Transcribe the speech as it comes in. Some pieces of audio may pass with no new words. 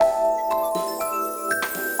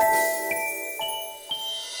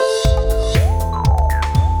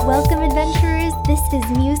This is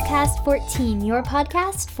Musecast 14, your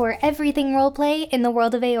podcast for everything roleplay in the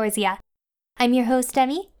world of Eorzea. I'm your host,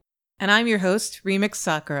 Demi. And I'm your host, Remix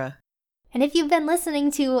Sakura. And if you've been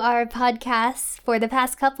listening to our podcasts for the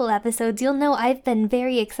past couple episodes, you'll know I've been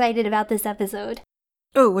very excited about this episode.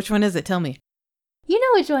 Oh, which one is it? Tell me. You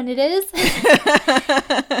know which one it is.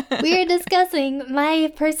 We are discussing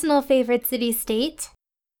my personal favorite city-state,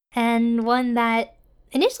 and one that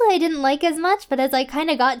initially I didn't like as much, but as I kind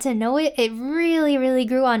of got to know it, it really, really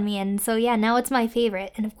grew on me, and so yeah, now it's my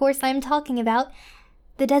favorite. And of course, I'm talking about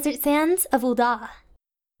the desert sands of Ul'dah.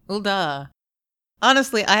 Ul'dah.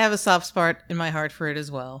 Honestly, I have a soft spot in my heart for it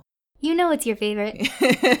as well. You know it's your favorite.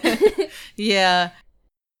 Yeah.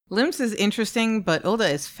 Limps is interesting, but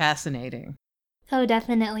Ul'dah is fascinating. Oh,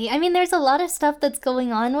 definitely. I mean, there's a lot of stuff that's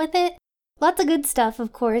going on with it. Lots of good stuff,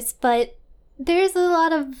 of course, but there's a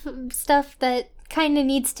lot of stuff that kind of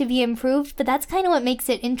needs to be improved, but that's kind of what makes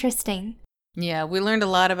it interesting. Yeah, we learned a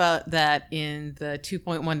lot about that in the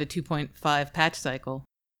 2.1 to 2.5 patch cycle.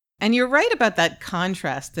 And you're right about that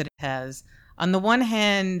contrast that it has. On the one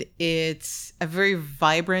hand, it's a very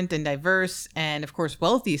vibrant and diverse and, of course,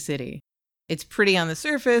 wealthy city. It's pretty on the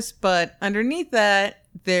surface, but underneath that,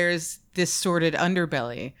 there's this sordid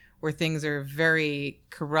underbelly where things are very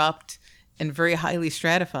corrupt and very highly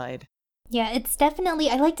stratified. Yeah, it's definitely,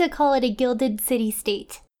 I like to call it a gilded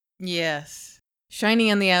city-state. Yes. Shiny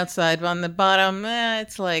on the outside, but on the bottom,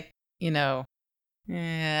 it's like, yeah.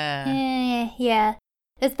 Yeah.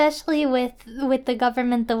 Especially with the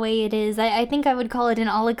government the way it is. I think I would call it an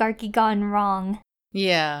oligarchy gone wrong.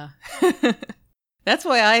 Yeah. That's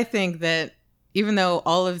why I think that even though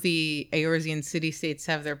all of the Eorzean city-states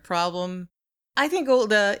have their problem, I think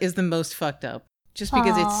Ul'dah is the most fucked up. Just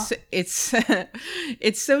because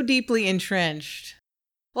it's so deeply entrenched.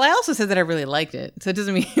 Well, I also said that I really liked it, so it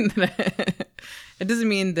doesn't mean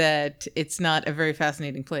that it's not a very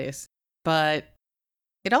fascinating place. But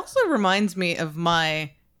it also reminds me of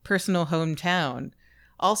my personal hometown,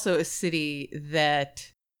 also a city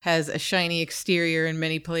that has a shiny exterior in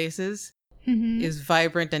many places, is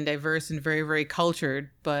vibrant and diverse and very, very cultured,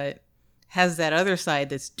 but has that other side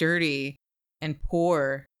that's dirty and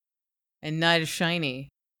poor and not as shiny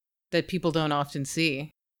that people don't often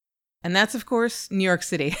see. And that's, of course, New York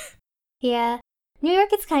City. Yeah. New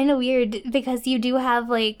York is kind of weird because you do have,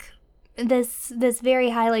 like, this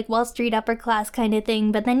very high, like, Wall Street upper class kind of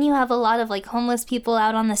thing, but then you have a lot of, like, homeless people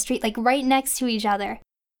out on the street, like, right next to each other.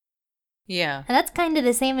 Yeah. And that's kind of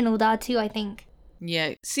the same in Ul'dah, too, I think.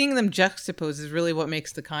 Yeah, seeing them juxtaposed is really what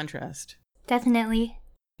makes the contrast. Definitely.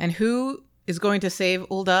 And who is going to save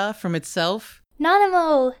Ul'dah from itself?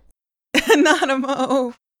 Nanamo!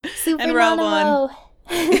 Nanamo! Super and Nanamo!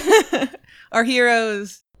 Our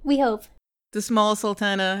heroes. We hope. The small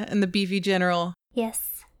sultana and the beefy general.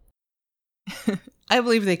 Yes. I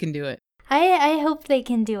believe they can do it. I hope they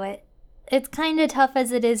can do it. It's kind of tough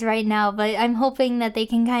as it is right now, but I'm hoping that they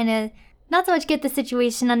can kind of not so much get the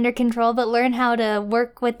situation under control, but learn how to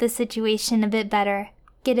work with the situation a bit better.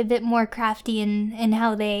 Get a bit more crafty in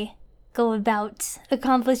how they go about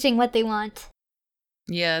accomplishing what they want.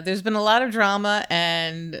 Yeah, there's been a lot of drama,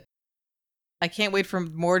 and I can't wait for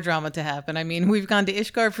more drama to happen. I mean, we've gone to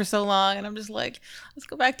Ishgard for so long, and I'm just like, let's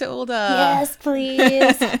go back to Ul'dah. Yes,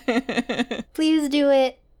 please. Please do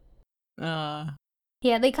it. Yeah,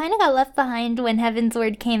 they kind of got left behind when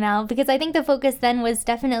Heavensward came out, because I think the focus then was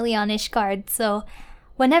definitely on Ishgard, so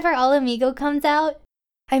whenever Ala Mhigo comes out,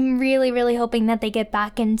 I'm really, really hoping that they get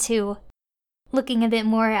back into looking a bit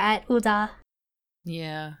more at Ul'dah.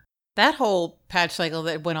 Yeah. That whole patch cycle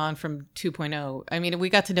that went on from 2.0, I mean, we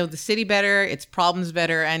got to know the city better, its problems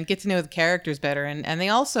better, and get to know the characters better, and they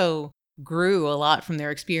also grew a lot from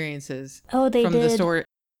their experiences. Oh, they from did. The story.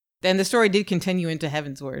 And the story did continue into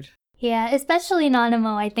Heavensward. Yeah, especially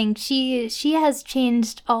Nanamo, I think. She has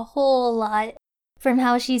changed a whole lot from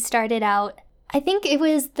how she started out. I think it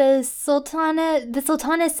was the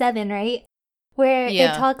Sultana 7, right? Where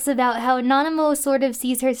it talks about how Nanamo sort of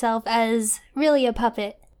sees herself as really a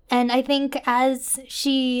puppet. And I think as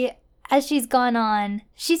she's gone on,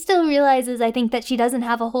 she still realizes, I think, that she doesn't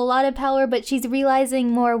have a whole lot of power, but she's realizing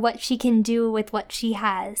more what she can do with what she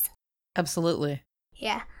has. Absolutely.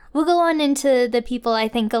 Yeah. We'll go on into the people, I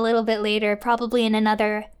think, a little bit later, probably in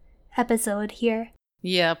another episode here.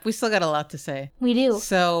 Yeah, we still got a lot to say. We do.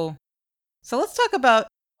 So let's talk about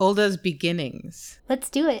Ul'dah's beginnings. Let's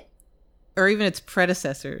do it. Or even its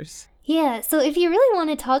predecessors. Yeah, so if you really want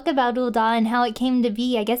to talk about Ul'dah and how it came to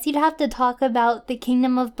be, I guess you'd have to talk about the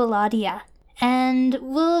Kingdom of Belladia. And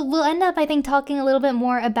we'll end up, I think, talking a little bit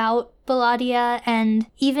more about Belladia and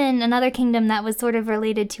even another kingdom that was sort of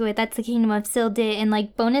related to it. That's the kingdom of Silde in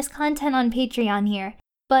like bonus content on Patreon here.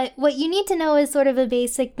 But what you need to know is sort of a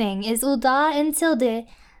basic thing, is Ul'dah and Silde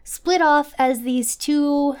split off as these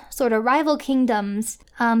two sort of rival kingdoms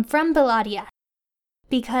from Belladia,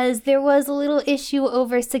 because there was a little issue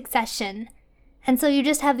over succession. And so you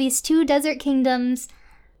just have these two desert kingdoms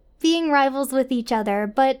being rivals with each other,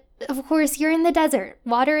 but of course you're in the desert.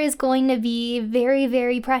 Water is going to be very,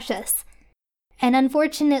 very precious. And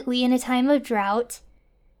unfortunately, in a time of drought,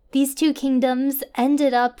 these two kingdoms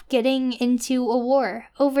ended up getting into a war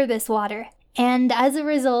over this water. And as a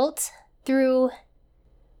result, through,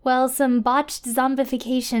 well, some botched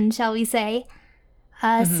zombification, shall we say,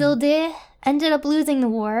 Silde ended up losing the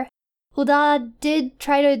war. Ul'dah did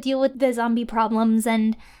try to deal with the zombie problems,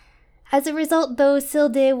 and as a result, though,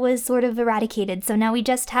 Silde was sort of eradicated, so now we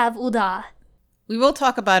just have Ul'dah. We will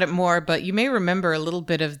talk about it more, but you may remember a little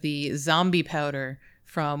bit of the zombie powder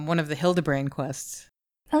from one of the Hildebrand quests.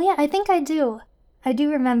 Oh yeah, I think I do. I do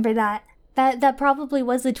remember that. That probably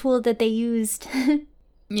was a tool that they used.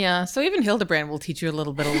 Yeah, so even Hildebrand will teach you a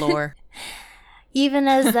little bit of lore. Even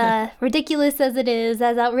as ridiculous as it is,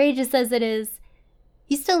 as outrageous as it is,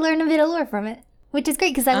 you still learn a bit of lore from it. Which is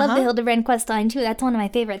great, because I love the Hildebrand quest line too. That's one of my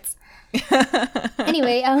favorites.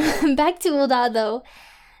 Anyway, back to Ul'dah though.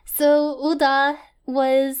 So Ul'dah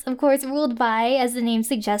was, of course, ruled by, as the name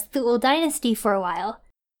suggests, the Ul Dynasty for a while.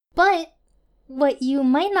 But what you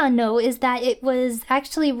might not know is that it was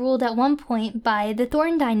actually ruled at one point by the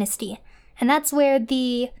Thorn Dynasty. And that's where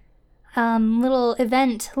the little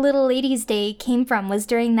event, Little Ladies' Day, came from, was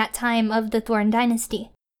during that time of the Thorn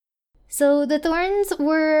Dynasty. So the Thorns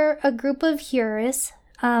were a group of Hurs,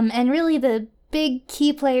 and really the big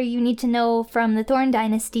key player you need to know from the Thorn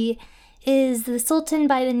Dynasty is the Sultan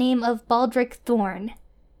by the name of Baldric Thorn.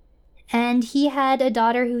 And he had a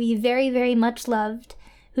daughter who he very, very much loved,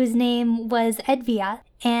 whose name was Edvia.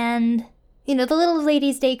 And, you know, the Little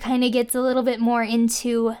Ladies' Day kind of gets a little bit more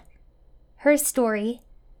into her story.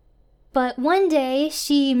 But one day,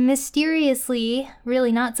 she mysteriously,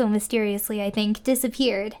 really not so mysteriously, I think,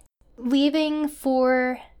 disappeared, leaving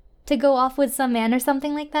to go off with some man or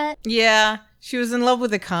something like that. Yeah, she was in love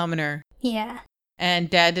with a commoner. Yeah. And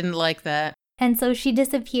Dad didn't like that. And so she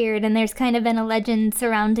disappeared, and there's kind of been a legend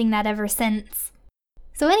surrounding that ever since.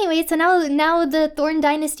 So anyway, now the Thorn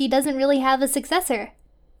Dynasty doesn't really have a successor.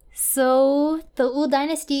 So the Ul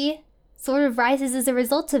Dynasty sort of rises as a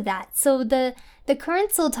result of that. So the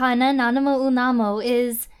current Sultana, Nanamo Ul'Namo,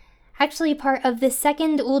 is actually part of the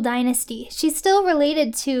second Ul Dynasty. She's still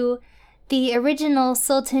related to the original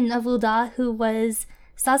Sultan of Ul'dah, who was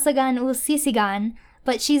Sasagan Ul Sisigan,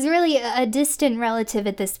 but she's really a distant relative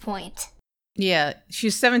at this point. Yeah,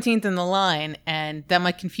 she's 17th in the line, and that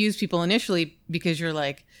might confuse people initially because you're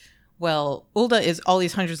like, well, Ul'dah is all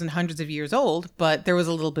these hundreds and hundreds of years old, but there was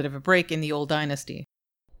a little bit of a break in the Ul Dynasty.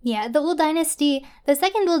 Yeah, the Ul Dynasty, the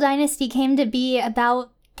second Ul Dynasty came to be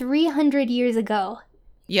about 300 years ago.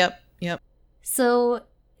 Yep. So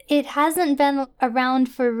it hasn't been around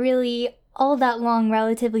for really all that long,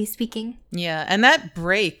 relatively speaking. Yeah, and that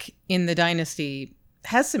break in the dynasty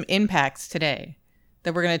has some impacts today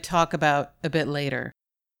that we're going to talk about a bit later.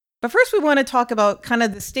 But first we want to talk about kind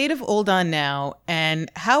of the state of Ul'dah now and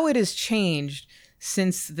how it has changed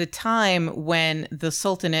since the time when the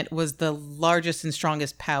Sultanate was the largest and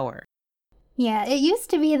strongest power. Yeah, it used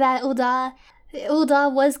to be that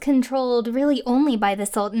Ul'dah was controlled really only by the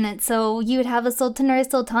Sultanate, so you would have a Sultan or a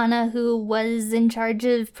Sultana who was in charge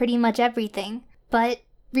of pretty much everything. But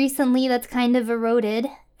recently that's kind of eroded,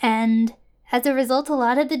 and as a result, a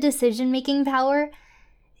lot of the decision-making power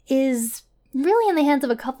is really in the hands of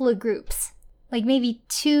a couple of groups. Like maybe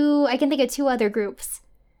I can think of two other groups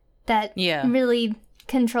that really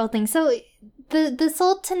control things. So the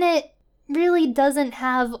Sultanate really doesn't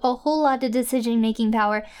have a whole lot of decision-making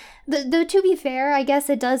power. Though to be fair, I guess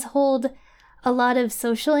it does hold a lot of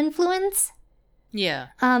social influence. Yeah.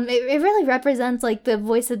 It really represents like the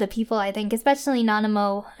voice of the people, I think, especially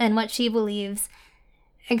Nanamo and what she believes.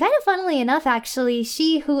 And kind of funnily enough, actually,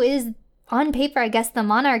 she who is on paper, I guess, the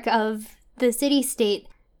monarch of the city-state,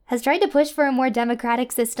 has tried to push for a more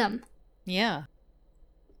democratic system. Yeah.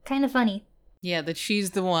 Kind of funny. Yeah, that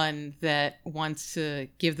she's the one that wants to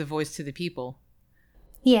give the voice to the people.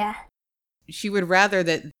 Yeah. She would rather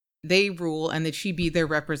that they rule and that she be their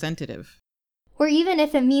representative. Or even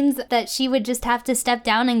if it means that she would just have to step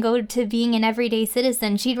down and go to being an everyday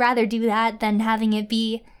citizen, she'd rather do that than having it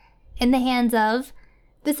be in the hands of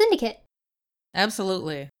the Syndicate.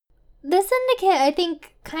 Absolutely. The Syndicate, I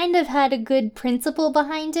think, kind of had a good principle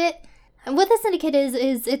behind it. What the syndicate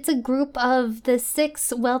is it's a group of the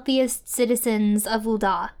 6 wealthiest citizens of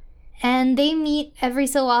Ul'dah. And they meet every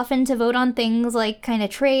so often to vote on things like kind of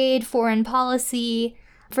trade, foreign policy.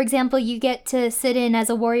 For example, you get to sit in as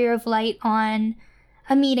a Warrior of Light on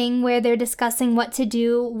a meeting where they're discussing what to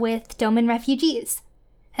do with Doman refugees.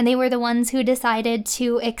 And they were the ones who decided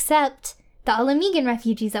to accept the Ala Mhigan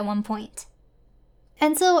refugees at one point.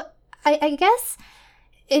 And so, I guess,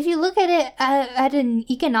 if you look at it at an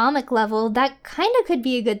economic level, that kind of could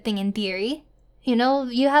be a good thing in theory. You know,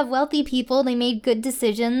 you have wealthy people, they made good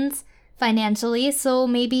decisions financially, so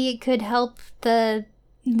maybe it could help the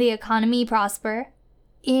economy prosper.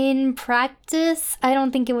 In practice, I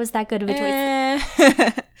don't think it was that good of a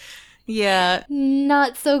choice. Yeah.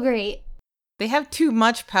 Not so great. They have too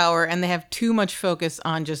much power and they have too much focus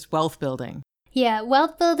on just wealth building. Yeah,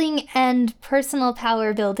 wealth building and personal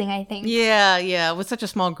power building, I think. Yeah. With such a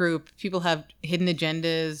small group, people have hidden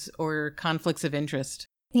agendas or conflicts of interest.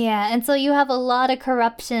 Yeah, and so you have a lot of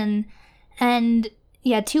corruption, and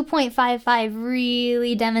yeah, 2.55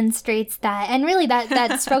 really demonstrates that, and really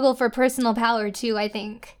that struggle for personal power too, I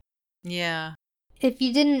think. Yeah. If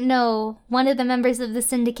you didn't know, one of the members of the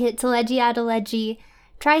syndicate, Teleji Adeleji,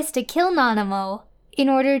 tries to kill Nanamo in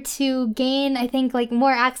order to gain, I think, like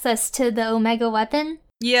more access to the Omega weapon.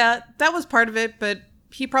 Yeah, that was part of it, but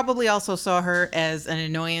he probably also saw her as an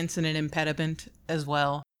annoyance and an impediment as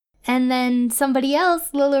well. And then somebody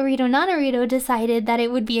else, Lolorito Nanarito, decided that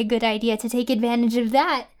it would be a good idea to take advantage of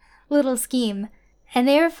that little scheme. And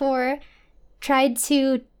therefore tried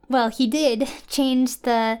to, well, he did change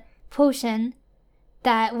the potion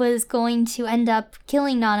that was going to end up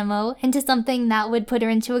killing Nanamo into something that would put her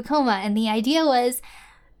into a coma. And the idea was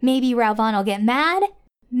maybe Raoban will get mad.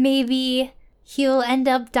 Maybe he'll end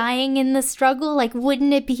up dying in the struggle. Like,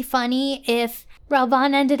 wouldn't it be funny if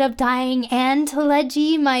Raoban ended up dying and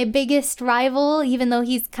Teleji, my biggest rival, even though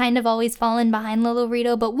he's kind of always fallen behind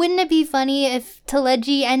Lolorito, but wouldn't it be funny if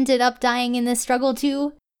Teleji ended up dying in this struggle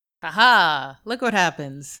too? Aha! Look what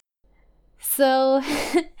happens. So,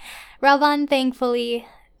 Raoban, thankfully,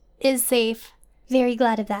 is safe. Very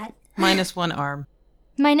glad of that. Minus 1 arm.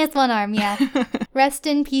 Minus 1 arm, yeah. Rest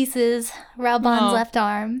in pieces, Raoban's left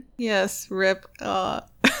arm. Yes, rip.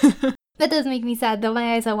 That does make me sad, though.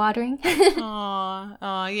 My eyes are watering.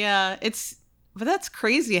 Aw, yeah. But that's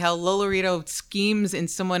crazy how Lolorito schemes in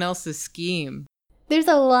someone else's scheme. There's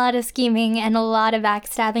a lot of scheming and a lot of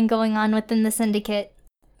backstabbing going on within the syndicate.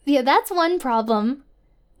 Yeah, that's one problem.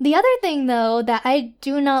 The other thing, though, that I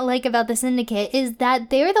do not like about the syndicate is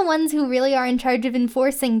that they're the ones who really are in charge of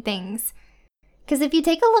enforcing things. Because if you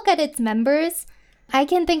take a look at its members, I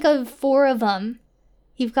can think of 4 of them.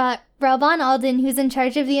 You've got Raoban Alden, who's in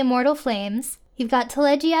charge of the Immortal Flames. You've got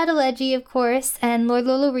Teleji Adeleji, of course, and Lord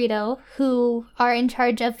Lolorito, who are in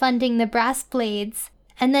charge of funding the Brass Blades.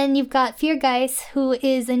 And then you've got Feargeist, who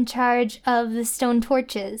is in charge of the Stone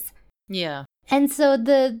Torches. Yeah. And so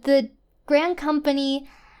the Grand Company,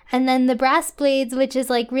 and then the Brass Blades, which is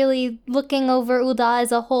like really looking over Ul'dah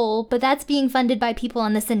as a whole, but that's being funded by people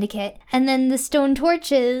on the Syndicate. And then the Stone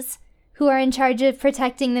Torches, who are in charge of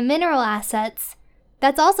protecting the mineral assets,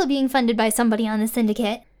 that's also being funded by somebody on the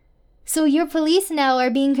Syndicate. So your police now are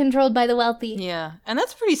being controlled by the wealthy. Yeah, and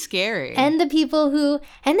that's pretty scary. And they're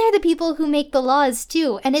the people who make the laws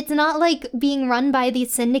too. And it's not like being run by the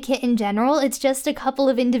syndicate in general, it's just a couple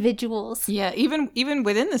of individuals. Yeah, even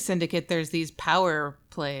within the syndicate there's these power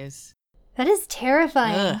plays. That is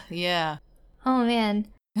terrifying. Ugh, yeah. Oh man.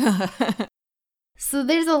 So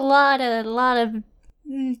there's a lot of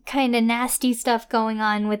kind of nasty stuff going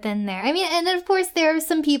on within there. I mean, and then of course there are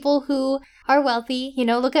some people who are wealthy. You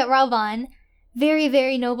know, look at Raoban. Very,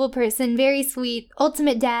 very noble person. Very sweet.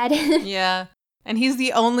 Ultimate dad. Yeah. And he's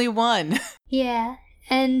the only one. Yeah.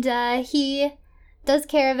 And he does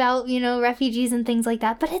care about, you know, refugees and things like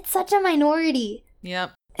that. But it's such a minority.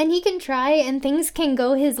 Yep. And he can try and things can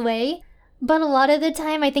go his way. But a lot of the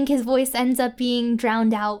time, I think his voice ends up being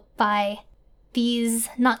drowned out by these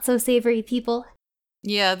not so savory people.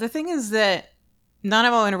 Yeah, the thing is that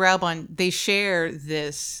Nanamo and Raoban, they share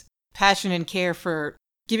this passion and care for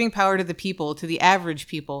giving power to the people, to the average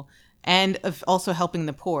people, and of also helping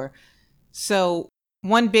the poor. So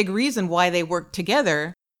one big reason why they worked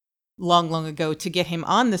together long ago to get him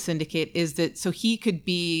on the syndicate is that so he could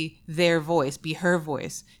be their voice, be her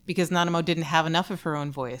voice, because Nanamo didn't have enough of her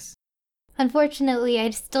own voice. Unfortunately, I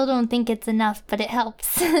still don't think it's enough, but it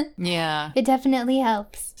helps. Yeah. It definitely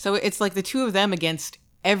helps. So it's like the two of them against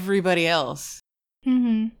everybody else.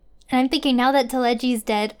 Mm-hmm. And I'm thinking now that Teleji's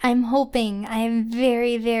dead, I am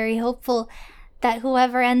very, very hopeful that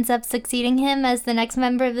whoever ends up succeeding him as the next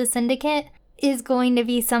member of the syndicate is going to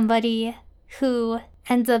be somebody who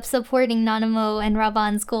ends up supporting Nanamo and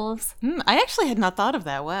Raban's goals. I actually had not thought of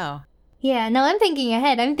that. Wow. Yeah, no, I'm thinking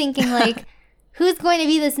ahead. I'm thinking, like, who's going to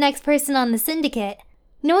be this next person on the syndicate?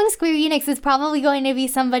 Knowing Square Enix is probably going to be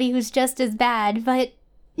somebody who's just as bad, but,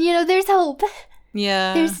 you know, there's hope.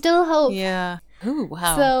 Yeah. There's still hope. Yeah. Ooh,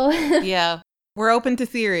 wow. So, yeah. We're open to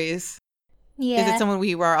theories. yeah. Is it someone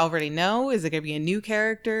we already know? Is it going to be a new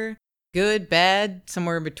character? Good, bad,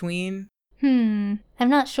 somewhere in between? I'm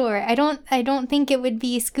not sure. I don't think it would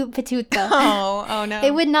be Scoop Patoot, though. Oh no.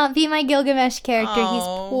 It would not be my Gilgamesh character. Oh.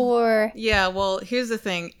 He's poor. Yeah, well, here's the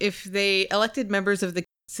thing. If they elected members of the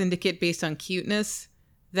syndicate based on cuteness,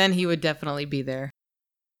 then he would definitely be there.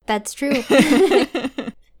 That's true.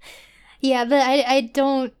 Yeah, but I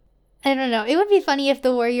don't know. It would be funny if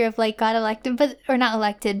the Warrior of Light got elected, or not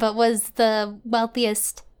elected, but was the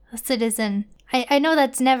wealthiest citizen. I know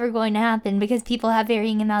that's never going to happen because people have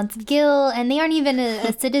varying amounts of gil, and they aren't even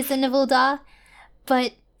a citizen of Ul'dah,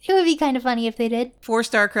 but it would be kind of funny if they did.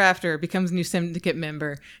 4-star crafter becomes new syndicate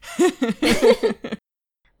member.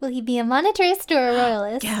 Will he be a monetarist or a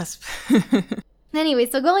royalist? Gasp. Anyway,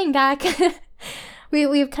 so going back,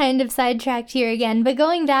 we've kind of sidetracked here again, but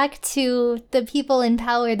going back to the people in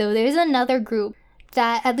power, though, there's another group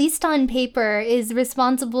that, at least on paper, is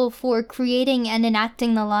responsible for creating and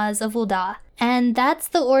enacting the laws of Ul'dah. And that's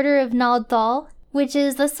the Order of Nald Thal, which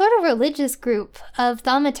is a sort of religious group of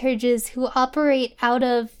thaumaturges who operate out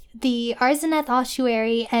of the Arzaneth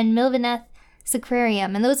Ossuary and Milvaneth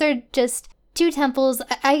Sacrarium. And those are just two temples.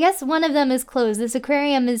 I guess one of them is closed. The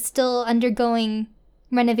Sacrarium is still undergoing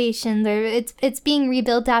renovations, or it's being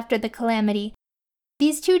rebuilt after the calamity.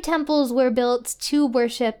 These two temples were built to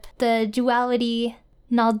worship the duality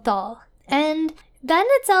Nald Thal. And that in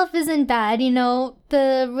itself isn't bad, you know.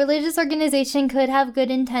 The religious organization could have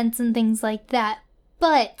good intents and things like that.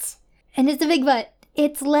 But, and it's a big but,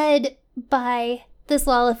 it's led by this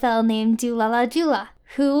Lalafell named Dulala Jula,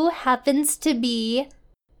 who happens to be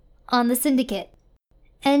on the syndicate.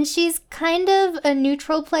 And she's kind of a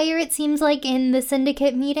neutral player, it seems like, in the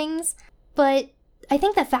syndicate meetings. But I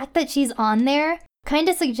think the fact that she's on there kind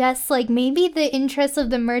of suggests, like, maybe the interests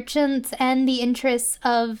of the merchants and the interests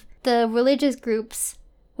of the religious groups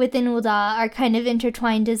within Ul'dah are kind of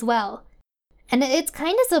intertwined as well. And it's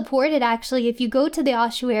kind of supported, actually, if you go to the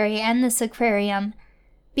ossuary and the sacrarium,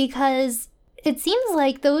 because it seems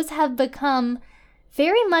like those have become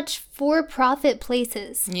very much for-profit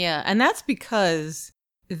places. Yeah, and that's because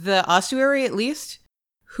the ossuary, at least,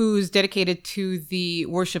 who's dedicated to the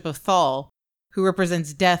worship of Thal, who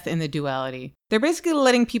represents death in the duality, they're basically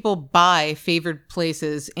letting people buy favored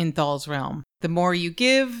places in Thal's realm. The more you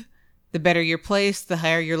give, the better your place, the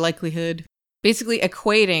higher your likelihood. Basically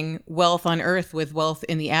equating wealth on Earth with wealth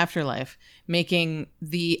in the afterlife, making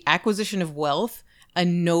the acquisition of wealth a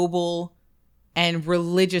noble and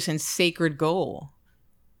religious and sacred goal.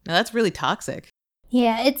 Now that's really toxic.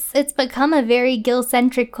 Yeah, it's become a very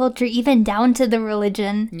Gil-centric culture, even down to the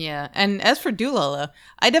religion. Yeah, and as for Dulala,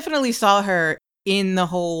 I definitely saw her in the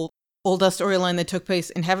whole Ul'dah storyline that took place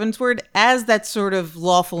in Heavensward as that sort of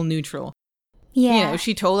lawful neutral. Yeah. You know,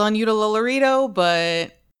 she told on you to Lolorito,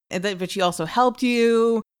 but she also helped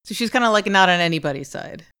you. So she's kind of like not on anybody's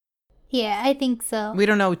side. Yeah, I think so. We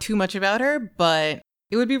don't know too much about her, but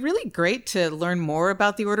it would be really great to learn more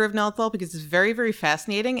about the Order of Nald Thal because it's very, very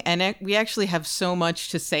fascinating. And we actually have so much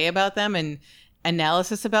to say about them and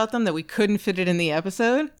analysis about them that we couldn't fit it in the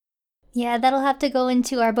episode. Yeah, that'll have to go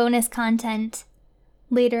into our bonus content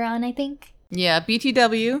later on, I think. Yeah,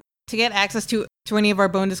 BTW. To get access to any of our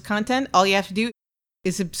bonus content, all you have to do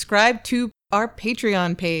is subscribe to our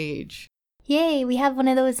Patreon page. Yay, we have one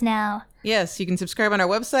of those now. Yes, you can subscribe on our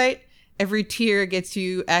website. Every tier gets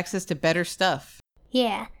you access to better stuff.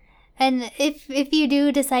 Yeah. And if you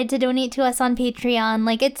do decide to donate to us on Patreon,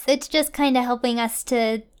 like it's just kind of helping us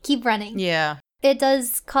to keep running. Yeah. It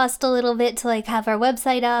does cost a little bit to like have our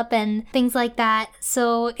website up and things like that.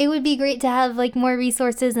 So it would be great to have like more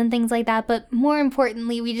resources and things like that. But more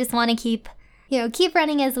importantly, we just want to keep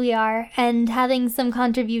running as we are, and having some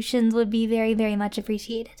contributions would be very, very much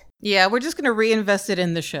appreciated. Yeah, we're just going to reinvest it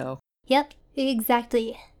in the show. Yep,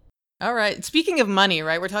 exactly. All right. Speaking of money,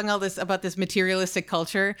 right? We're talking all this about this materialistic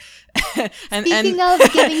culture. Speaking of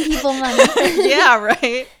giving people money. Yeah,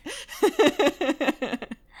 right.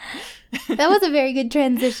 That was a very good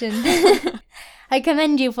transition. I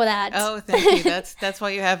commend you for that. Oh, thank you. That's why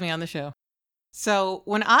you have me on the show. So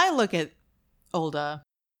when I look at Ul'dah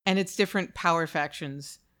and its different power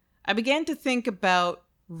factions, I began to think about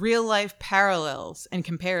real life parallels and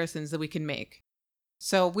comparisons that we can make.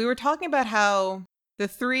 So we were talking about how the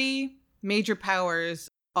three major powers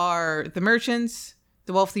are the merchants,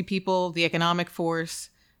 the wealthy people, the economic force,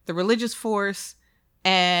 the religious force,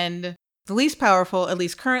 and the least powerful, at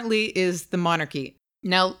least currently, is the monarchy.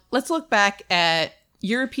 Now, let's look back at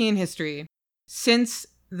European history since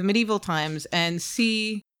the medieval times and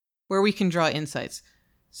see where we can draw insights.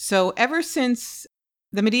 So ever since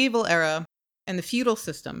the medieval era and the feudal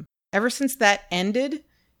system, ever since that ended,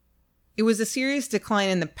 it was a serious decline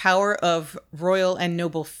in the power of royal and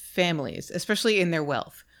noble families, especially in their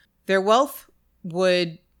wealth. Their wealth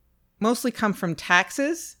would mostly come from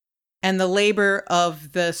taxes and the labor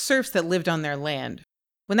of the serfs that lived on their land.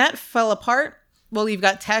 When that fell apart, well, you've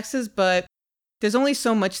got taxes, but there's only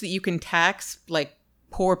so much that you can tax, like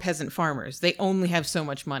poor peasant farmers. They only have so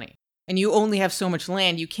much money. And you only have so much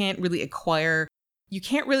land. You can't really acquire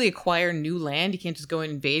new land. You can't just go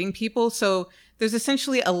invading people. So there's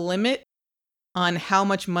essentially a limit on how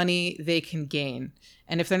much money they can gain.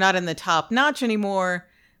 And if they're not in the top notch anymore,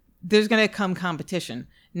 there's going to come competition.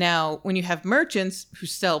 Now, when you have merchants who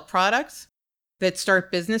sell products that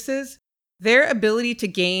start businesses, their ability to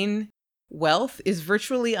gain wealth is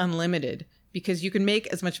virtually unlimited because you can make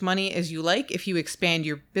as much money as you like if you expand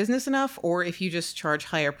your business enough or if you just charge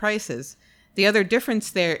higher prices. The other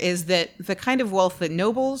difference there is that the kind of wealth that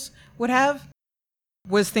nobles would have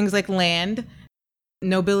was things like land,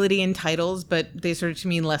 nobility and titles, but they started to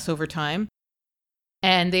mean less over time.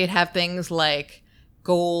 And they'd have things like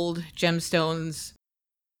gold, gemstones,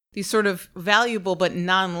 these sort of valuable but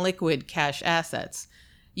non-liquid cash assets.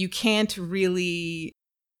 You can't really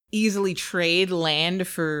easily trade land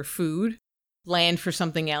for food, land for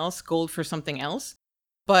something else, gold for something else.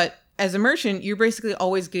 But as a merchant, you're basically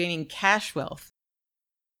always gaining cash wealth,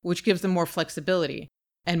 which gives them more flexibility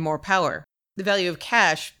and more power. The value of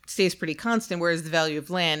cash stays pretty constant, whereas the value of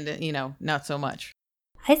land, not so much.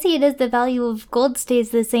 I see it as the value of gold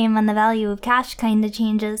stays the same and the value of cash kind of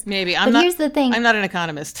changes. Maybe. Here's the thing. I'm not an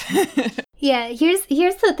economist. Yeah, here's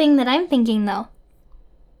the thing that I'm thinking, though.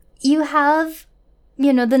 You have,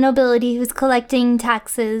 the nobility who's collecting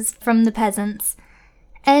taxes from the peasants.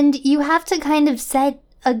 And you have to kind of set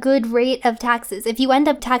a good rate of taxes. If you end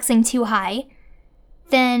up taxing too high,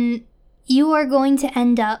 then you are going to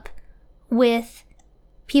end up with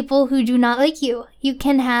people who do not like you. You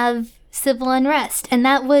can have civil unrest, and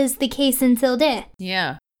that was the case in Silde.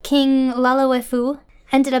 Yeah. King Lalawefu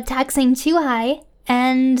ended up taxing too high,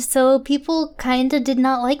 and so people kind of did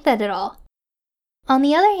not like that at all. On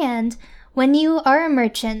the other hand, when you are a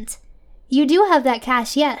merchant, you do have that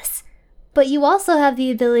cash, yes, but you also have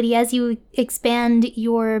the ability, as you expand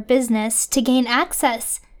your business, to gain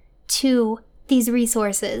access to these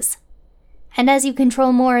resources. And as you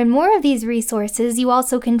control more and more of these resources, you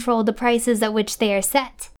also control the prices at which they are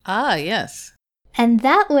set. Ah, yes. And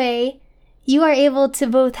that way, you are able to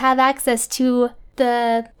both have access to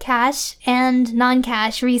the cash and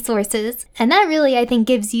non-cash resources. And that really, I think,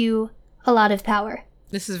 gives you a lot of power.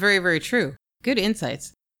 This is very, very true. Good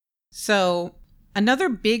insights. So, another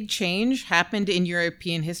big change happened in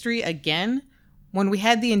European history again when we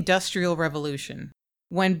had the Industrial Revolution,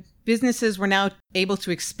 when businesses were now able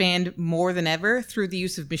to expand more than ever through the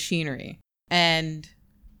use of machinery. And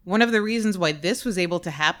one of the reasons why this was able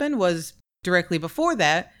to happen was directly before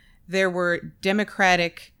that, there were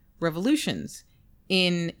democratic revolutions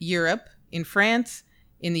in Europe, in France,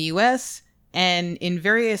 in the US, and in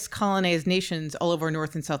various colonized nations all over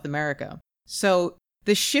North and South America. So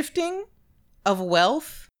the shifting of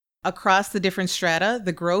wealth across the different strata,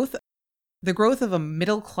 the growth of a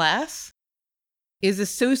middle class is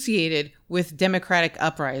associated with democratic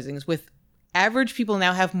uprisings, with average people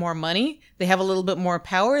now have more money, they have a little bit more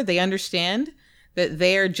power, they understand that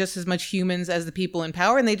they are just as much humans as the people in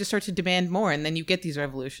power, and they just start to demand more, and then you get these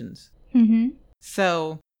revolutions. Mm-hmm.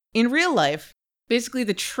 So, in real life, basically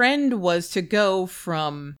the trend was to go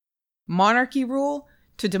from monarchy rule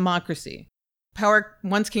to democracy. Power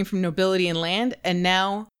once came from nobility and land, and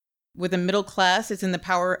now, with a middle class, it's in the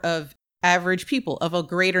power of average people, of a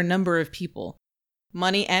greater number of people.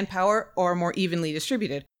 Money and power are more evenly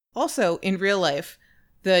distributed. Also, in real life,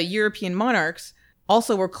 the European monarchs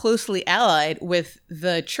also were closely allied with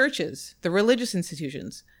the churches, the religious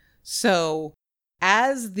institutions. So,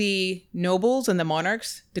 as the nobles and the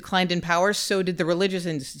monarchs declined in power, so did the religious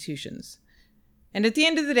institutions. And at the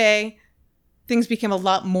end of the day, things became a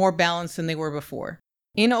lot more balanced than they were before.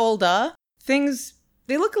 In Olda,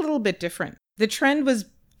 they look a little bit different. The trend was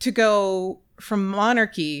to go from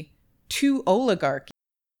monarchy to oligarchy.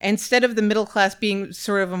 Instead of the middle class being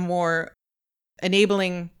sort of a more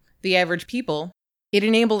enabling the average people, it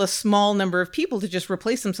enabled a small number of people to just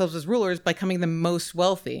replace themselves as rulers by becoming the most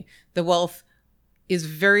wealthy. The wealth is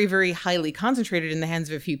very, very highly concentrated in the hands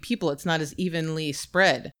of a few people. It's not as evenly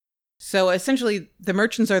spread. So essentially, the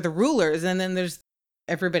merchants are the rulers, and then there's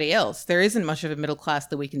everybody else. There isn't much of a middle class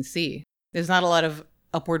that we can see. There's not a lot of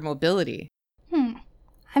upward mobility.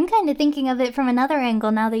 I'm kind of thinking of it from another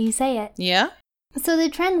angle now that you say it. Yeah? So the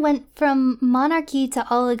trend went from monarchy to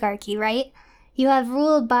oligarchy, right? You have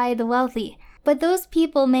ruled by the wealthy. But those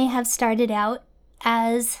people may have started out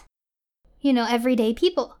as, everyday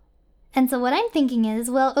people. And so what I'm thinking is,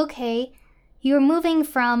 well, okay, you're moving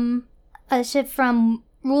from a shift from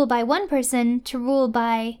rule by one person to rule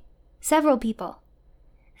by several people.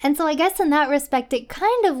 And so I guess in that respect, it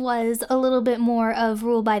kind of was a little bit more of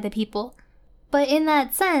rule by the people. But in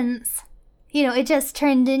that sense, it just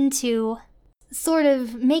turned into sort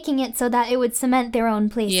of making it so that it would cement their own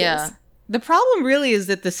places. Yeah. The problem really is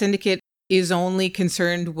that the syndicate is only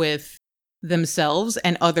concerned with themselves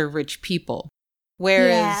and other rich people.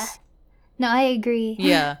 Whereas... Yeah. No, I agree.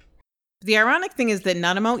 Yeah. The ironic thing is that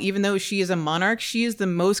Nanamo, even though she is a monarch, she is the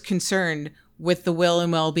most concerned with the will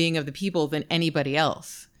and well-being of the people than anybody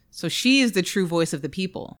else. So she is the true voice of the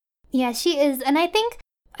people. Yeah, she is. And I think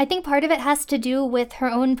part of it has to do with her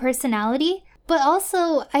own personality. But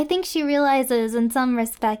also, I think she realizes in some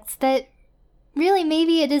respects that really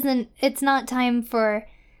maybe it's not time for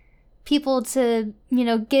people to,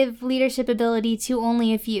 give leadership ability to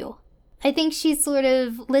only a few. I think she sort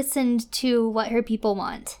of listened to what her people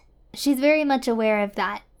want. She's very much aware of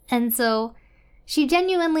that. And so she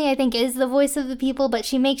genuinely, I think, is the voice of the people, but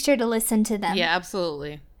she makes sure to listen to them. Yeah,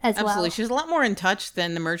 absolutely. Absolutely. Well. She's a lot more in touch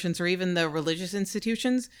than the merchants or even the religious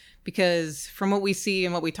institutions, because from what we see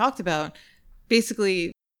and what we talked about,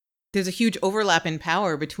 basically there's a huge overlap in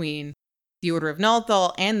power between the Order of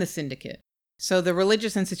Nalthal and the Syndicate. So the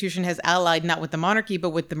religious institution has allied not with the monarchy,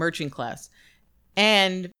 but with the merchant class.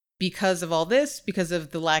 And because of all this, because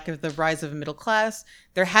of the lack of the rise of a middle class,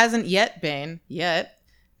 there hasn't yet been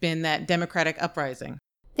that democratic uprising.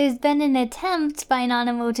 There's been an attempt by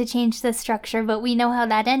Nanamo to change the structure, but we know how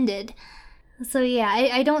that ended. So yeah,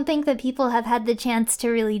 I don't think that people have had the chance to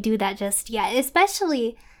really do that just yet,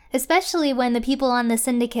 especially when the people on the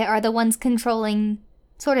syndicate are the ones controlling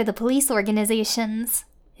sort of the police organizations.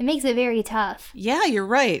 It makes it very tough. Yeah, you're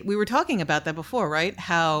right. We were talking about that before, right?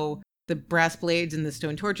 How the brass blades and the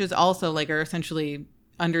stone torches also are essentially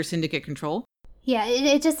under syndicate control. Yeah,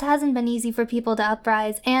 it just hasn't been easy for people to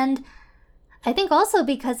uprise. And I think also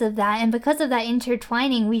because of that, and because of that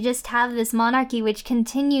intertwining, we just have this monarchy which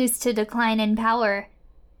continues to decline in power.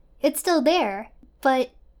 It's still there,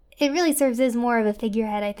 but it really serves as more of a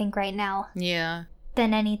figurehead, I think, right now. Yeah.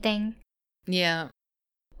 Than anything. Yeah.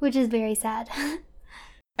 Which is very sad.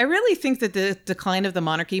 I really think that the decline of the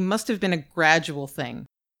monarchy must have been a gradual thing.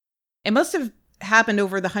 It must have happened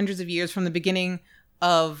over the hundreds of years from the beginning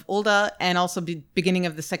of Ulda and also beginning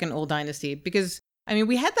of the Second Old Dynasty, because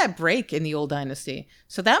we had that break in the Old Dynasty.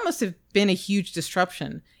 So that must have been a huge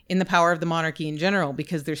disruption in the power of the monarchy in general,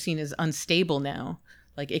 because they're seen as unstable now.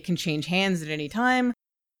 It can change hands at any time.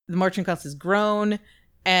 The merchant class has grown.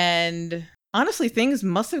 And honestly, things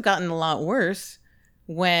must have gotten a lot worse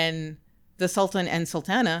when the Sultan and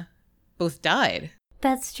Sultana both died.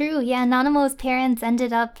 That's true. Yeah, Nanamo's parents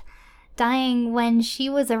ended up dying when she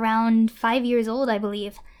was around 5 years old, I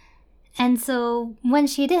believe. And so when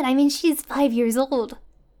she did, she's 5 years old.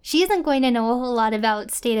 She isn't going to know a whole lot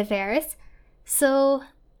about state affairs. So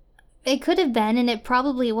it could have been, and it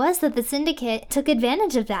probably was, that the syndicate took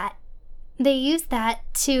advantage of that. They used that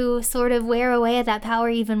to sort of wear away at that power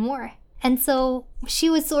even more. And so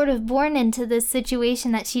she was sort of born into this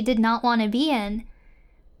situation that she did not want to be in.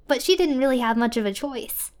 But she didn't really have much of a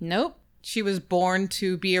choice. Nope. She was born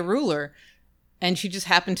to be a ruler. And she just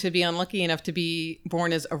happened to be unlucky enough to be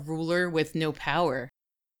born as a ruler with no power.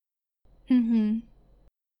 Mm-hmm.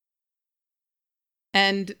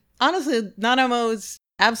 And honestly, Nanamo's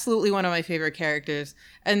absolutely one of my favorite characters.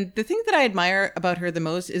 And the thing that I admire about her the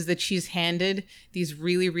most is that she's handed these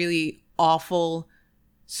really, really awful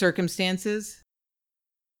circumstances.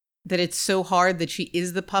 That it's so hard that she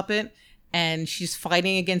is the puppet. And she's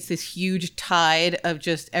fighting against this huge tide of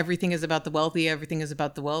just everything is about the wealthy, everything is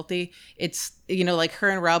about the wealthy. It's, her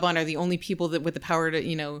and Raban are the only people that with the power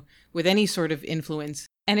to, with any sort of influence.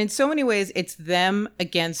 And in so many ways, it's them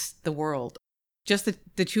against the world. Just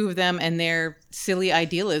the two of them and their silly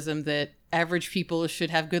idealism that average people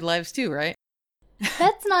should have good lives too, right?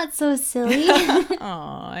 That's not so silly. Oh,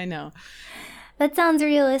 I know. That sounds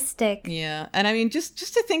realistic. Yeah. And just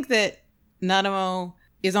to think that Nanamo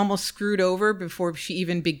is almost screwed over before she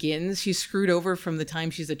even begins. She's screwed over from the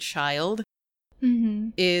time she's a child. Mm-hmm.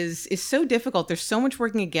 Is so difficult. There's so much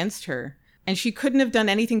working against her. And she couldn't have done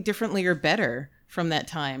anything differently or better from that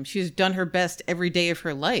time. She's done her best every day of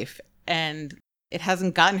her life, and it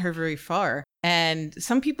hasn't gotten her very far. And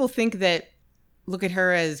some people think that look at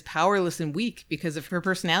her as powerless and weak because of her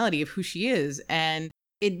personality, of who she is. And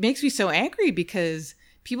it makes me so angry because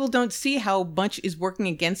people don't see how much is working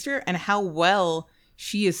against her and how well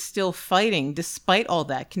she is still fighting despite all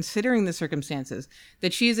that, considering the circumstances,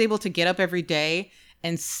 that she is able to get up every day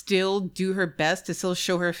and still do her best to still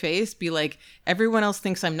show her face, be like, everyone else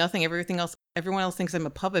thinks I'm nothing, everyone else thinks I'm a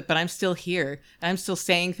puppet, but I'm still here. I'm still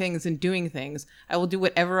saying things and doing things. I will do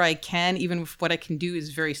whatever I can, even if what I can do is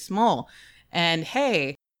very small. And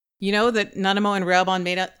hey, you know that Nanamo and Raoban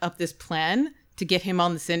made up this plan to get him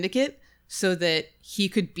on the syndicate so that he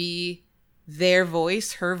could be their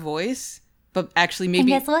voice, her voice, but actually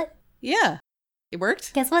maybe... And guess what? Yeah. It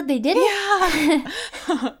worked? Guess what? They did it.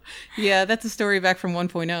 Yeah. Yeah, that's a story back from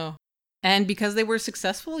 1.0. And because they were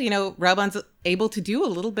successful, Raoban's able to do a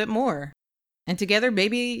little bit more. And together,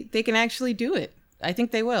 maybe they can actually do it. I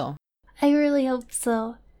think they will. I really hope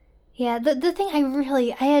so. Yeah, the thing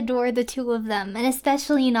I adore the two of them, and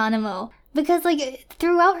especially Nanamo. Because,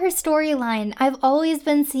 throughout her storyline, I've always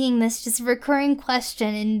been seeing this just recurring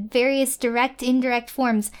question in various direct, indirect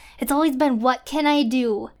forms. It's always been, what can I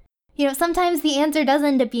do? Sometimes the answer does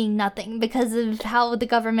end up being nothing because of how the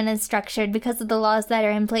government is structured, because of the laws that are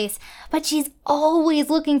in place. But she's always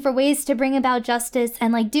looking for ways to bring about justice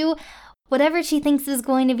and, do whatever she thinks is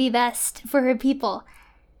going to be best for her people.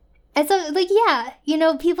 And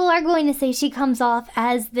so, people are going to say she comes off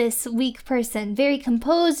as this weak person. Very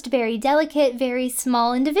composed, very delicate, very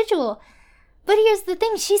small individual. But here's the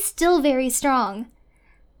thing, she's still very strong.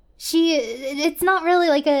 It's not really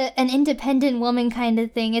like an independent woman kind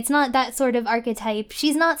of thing. It's not that sort of archetype.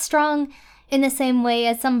 She's not strong in the same way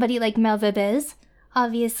as somebody like Melvib is.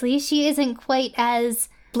 Obviously, she isn't quite as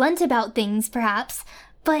blunt about things, perhaps.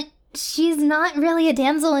 But she's not really a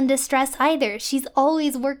damsel in distress either. She's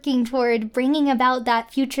always working toward bringing about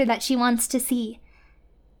that future that she wants to see.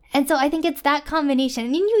 And so I think it's that combination. I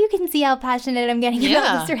mean, you can see how passionate I'm getting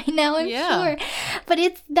about this right now, I'm sure. But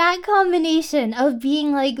it's that combination of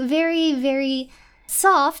being very, very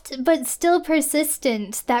soft, but still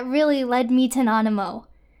persistent that really led me to Nanamo.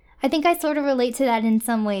 I think I sort of relate to that in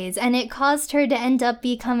some ways, and it caused her to end up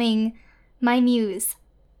becoming my muse.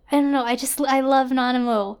 I don't know, I love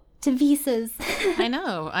Nanamo to pieces. I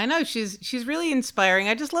know. She's really inspiring.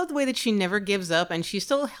 I just love the way that she never gives up and she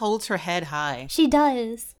still holds her head high. She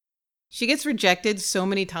does. She gets rejected so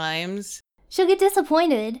many times. She'll get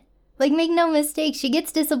disappointed. Make no mistake, she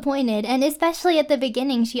gets disappointed. And especially at the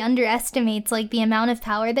beginning, she underestimates, the amount of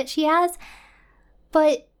power that she has.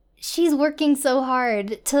 But she's working so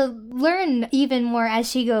hard to learn even more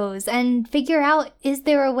as she goes and figure out, is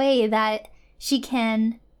there a way that she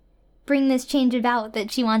can bring this change about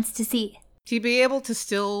that she wants to see? To be able to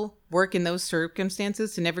still work in those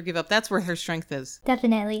circumstances, to never give up, that's where her strength is.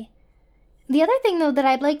 Definitely. The other thing, though, that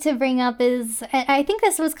I'd like to bring up is, I think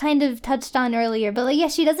this was kind of touched on earlier, but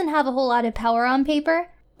she doesn't have a whole lot of power on paper,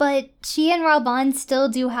 but she and Raoban still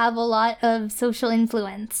do have a lot of social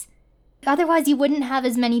influence. Otherwise, you wouldn't have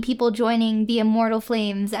as many people joining the Immortal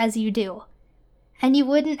Flames as you do. And you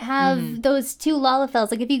wouldn't have those two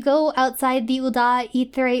Lalafels. If you go outside the Ul'dah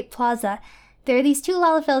Aetheryte Plaza, there are these two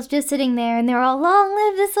Lalafels just sitting there, and they're all, long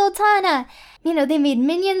live the Sultana! They made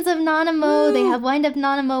minions of Nanamo. Ooh. They have Wind Up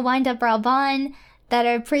Nanamo, Wind Up Raoban that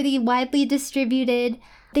are pretty widely distributed.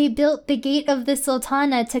 They built the Gate of the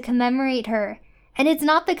Sultana to commemorate her. And it's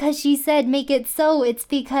not because she said, make it so, it's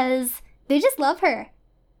because they just love her.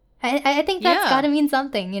 I think that's gotta mean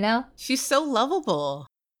something, She's so lovable.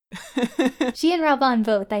 She and Raoban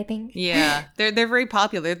both, I think. Yeah, they're very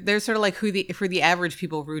popular. They're sort of who the average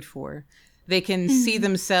people root for. They can see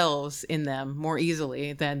themselves in them more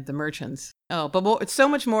easily than the merchants. Oh, but so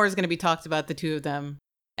much more is going to be talked about the two of them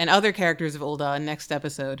and other characters of Ul'dah next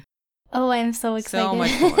episode. Oh, I'm so excited. So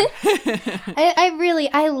much more.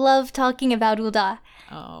 I love talking about Ul'dah.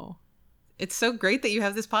 Oh, it's so great that you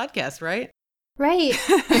have this podcast, right? Right.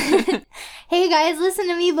 Hey guys, listen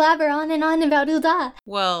to me blabber on and on about Ul'dah.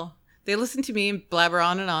 Well, they listen to me blabber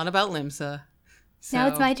on and on about Limsa. So. Now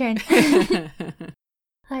it's my turn.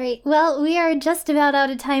 All right, well, we are just about out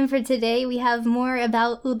of time for today. We have more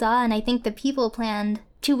about Ul'dah and I think the people planned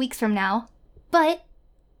 2 weeks from now. But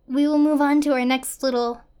we will move on to our next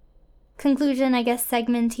little conclusion,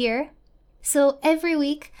 segment here. So every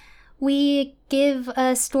week, we give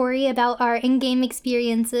a story about our in-game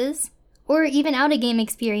experiences, or even out-of-game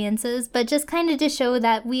experiences, but just kind of to show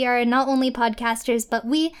that we are not only podcasters, but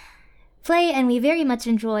we play and we very much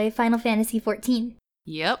enjoy Final Fantasy XIV.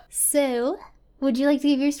 Yep. So, would you like to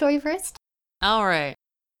give your story first? All right.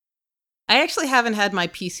 I actually haven't had my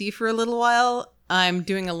PC for a little while. I'm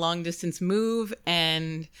doing a long distance move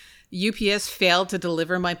and UPS failed to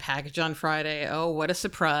deliver my package on Friday. Oh, what a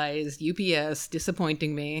surprise. UPS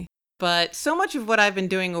disappointing me. But so much of what I've been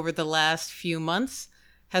doing over the last few months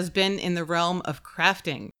has been in the realm of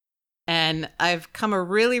crafting. And I've come a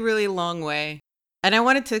really, really long way. And I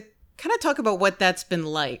wanted to kind of talk about what that's been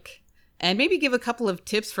like and maybe give a couple of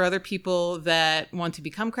tips for other people that want to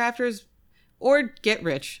become crafters or get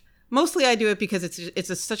rich. Mostly I do it because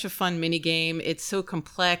such a fun mini game. It's so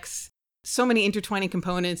complex, so many intertwining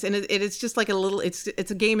components, and it's just like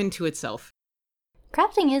it's a game into itself.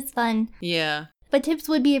 Crafting is fun. Yeah. But tips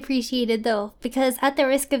would be appreciated though, because at the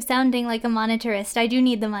risk of sounding like a monetarist, I do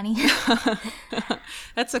need the money.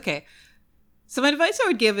 That's okay. Some advice I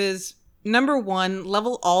would give is, number 1,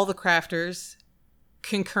 level all the crafters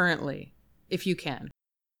concurrently, if you can.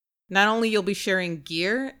 Not only you'll be sharing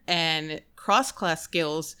gear and cross-class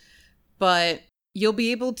skills, but you'll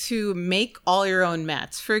be able to make all your own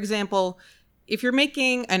mats. For example, if you're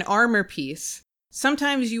making an armor piece,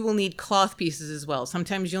 sometimes you will need cloth pieces as well.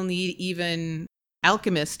 Sometimes you'll need even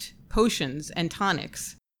alchemist potions and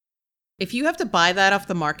tonics. If you have to buy that off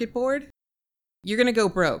the market board, you're going to go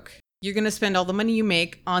broke. You're going to spend all the money you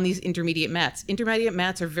make on these intermediate mats. Intermediate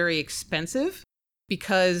mats are very expensive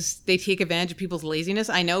because they take advantage of people's laziness.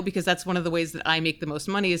 I know, because that's one of the ways that I make the most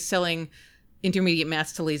money is selling intermediate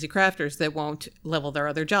mats to lazy crafters that won't level their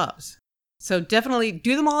other jobs. So definitely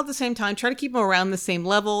do them all at the same time. Try to keep them around the same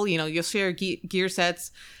level. You'll share gear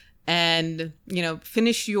sets and,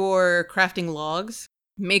 finish your crafting logs.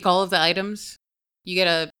 Make all of the items. You get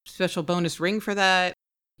a special bonus ring for that.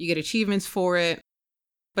 You get achievements for it.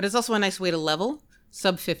 But it's also a nice way to level.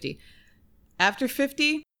 Sub 50. After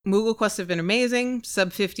 50, Moogle quests have been amazing.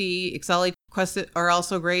 Sub 50 Ixali quests are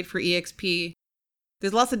also great for EXP.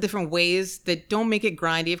 There's lots of different ways that don't make it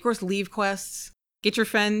grindy. Of course, leave quests. Get your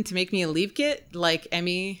friend to make me a leave kit, like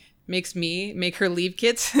Emmy makes me make her leave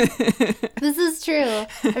kits. This is true.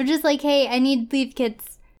 I'm just like, hey, I need leave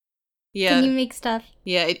kits. Yeah. Can you make stuff?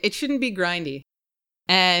 Yeah, it shouldn't be grindy.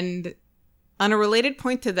 And on a related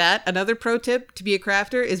point to that, another pro tip to be a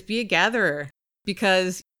crafter is be a gatherer,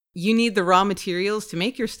 because you need the raw materials to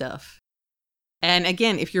make your stuff. And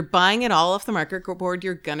again, if you're buying it all off the market board,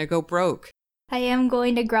 you're gonna go broke. I am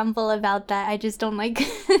going to grumble about that. I just don't like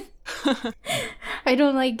I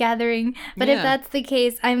don't like gathering. But if that's the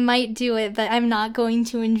case, I might do it, but I'm not going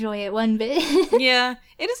to enjoy it one bit. Yeah,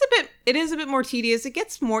 it is a bit more tedious. It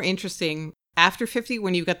gets more interesting after 50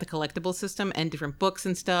 when you've got the collectible system and different books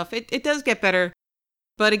and stuff. It does get better.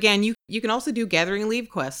 But again, you can also do gathering leave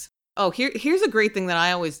quests. Oh, here's a great thing that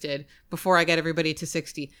I always did before I got everybody to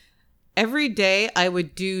 60. Every day I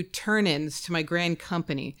would do turn-ins to my grand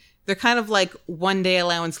company. They're kind of like one-day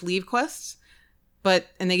allowance leave quests, and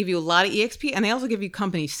they give you a lot of EXP, and they also give you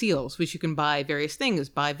company seals, which you can buy various things,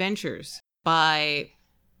 buy ventures, buy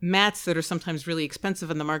mats that are sometimes really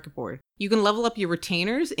expensive on the market board. You can level up your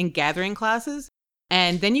retainers in gathering classes,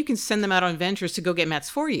 and then you can send them out on ventures to go get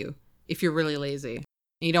mats for you if you're really lazy. And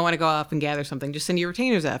you don't want to go off and gather something, just send your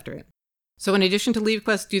retainers after it. So in addition to leave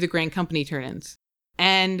quests, do the grand company turn-ins.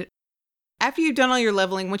 And after you've done all your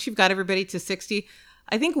leveling, once you've got everybody to 60,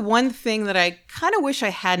 I think one thing that I kind of wish I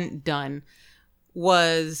hadn't done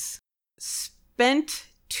was spent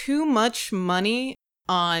too much money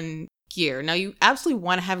on gear. Now, you absolutely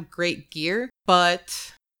want to have great gear,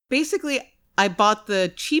 but basically I bought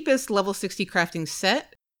the cheapest level 60 crafting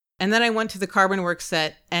set, and then I went to the Carbonworks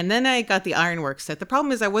set, and then I got the Ironworks set. The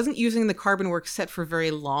problem is I wasn't using the Carbonworks set for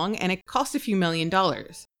very long, and it cost a few $1 million.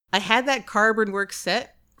 I had that Carbonworks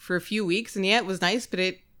set for a few weeks, and yeah, it was nice, but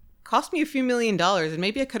it cost me a few $1 million, and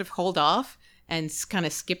maybe I could have held off and kind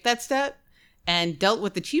of skipped that step and dealt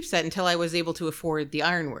with the cheap set until I was able to afford the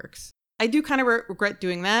Ironworks. I do kind of regret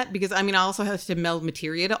doing that because, I also have to meld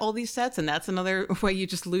materia to all these sets, and that's another way you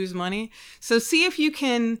just lose money. So see if you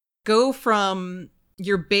can go from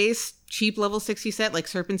your base cheap level 60 set, like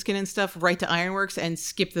Serpent Skin and stuff, right to Ironworks and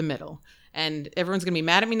skip the middle. And everyone's going to be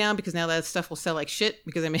mad at me now because now that stuff will sell like shit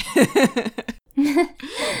because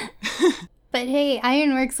But hey,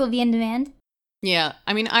 Ironworks will be in demand. Yeah,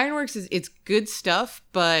 Ironworks it's good stuff,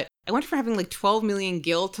 but I went from having like 12 million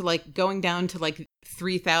gil to like going down to like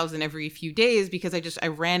 3,000 every few days because I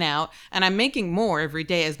ran out, and I'm making more every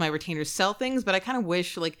day as my retainers sell things, but I kind of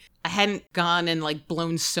wish like I hadn't gone and like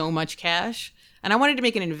blown so much cash. And I wanted to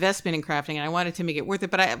make an investment in crafting, and I wanted to make it worth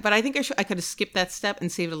it, but I think I could have skipped that step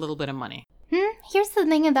and saved a little bit of money. Here's the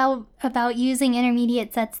thing about using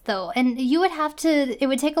intermediate sets though, and it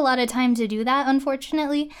would take a lot of time to do that,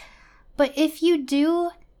 unfortunately. But if you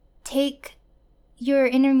do take your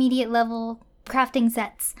intermediate level crafting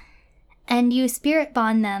sets and you spirit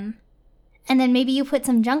bond them, and then maybe you put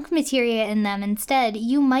some junk materia in them instead,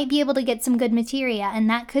 you might be able to get some good materia, and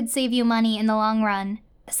that could save you money in the long run.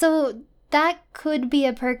 So that could be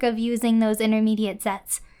a perk of using those intermediate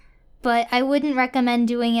sets. But I wouldn't recommend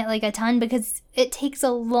doing it like a ton because it takes a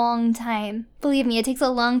long time. Believe me, it takes a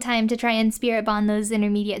long time to try and spirit bond those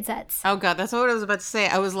intermediate sets. Oh god, that's what I was about to say.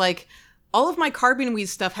 I was like, all of my carbon weed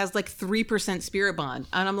stuff has like 3% spirit bond.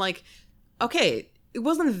 And I'm like, okay, it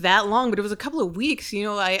wasn't that long, but it was a couple of weeks. You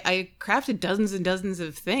know, I crafted dozens and dozens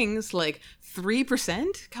of things. Like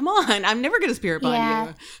 3%? Come on, I'm never going to spirit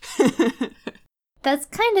bond you. That's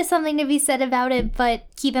kind of something to be said about it, but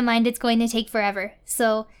keep in mind it's going to take forever.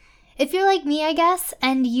 So if you're like me, I guess,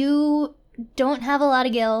 and you don't have a lot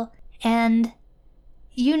of gil, and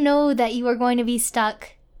you know that you are going to be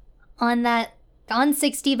stuck on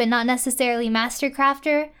 60, but not necessarily Master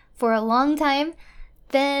Crafter for a long time,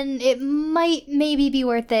 then it might maybe be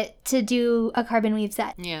worth it to do a carbon weave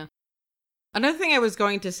set. Yeah. Another thing I was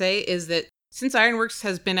going to say is that since Ironworks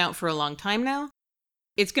has been out for a long time now,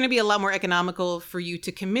 it's going to be a lot more economical for you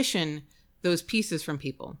to commission those pieces from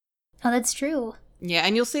people. Oh, that's true. Yeah,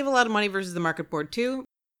 and you'll save a lot of money versus the market board too.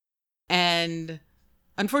 And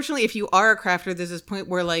unfortunately, if you are a crafter, there's this point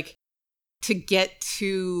where like to get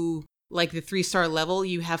to like the 3-star level,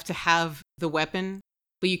 you have to have the weapon,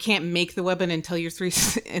 but you can't make the weapon until you're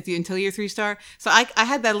 3-star. So I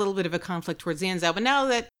had that little bit of a conflict towards Zanzao, but now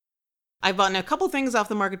that I've bought a couple things off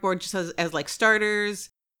the market board just as like starters,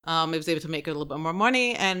 I was able to make a little bit more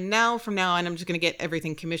money, and now from now on, I'm just going to get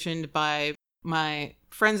everything commissioned by my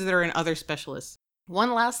friends that are in other specialists.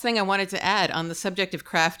 One last thing I wanted to add on the subject of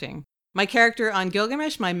crafting. My character on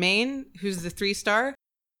Gilgamesh, my main, who's the 3-star,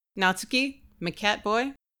 Natsuki,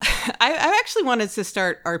 McCatboy, I actually wanted to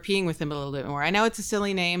start RPing with him a little bit more. I know it's a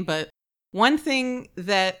silly name, but one thing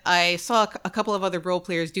that I saw a couple of other role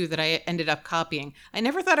players do that I ended up copying, I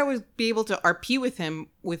never thought I would be able to RP with him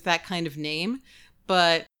with that kind of name,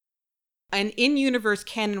 but an in-universe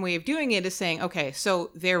canon way of doing it is saying, okay,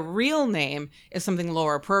 so their real name is something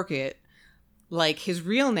lore appropriate. Like his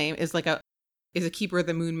real name is a Keeper of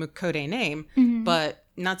the Moon Makode name, but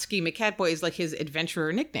Natsuki McCatboy is like his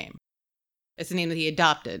adventurer nickname. It's a name that he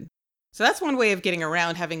adopted. So that's one way of getting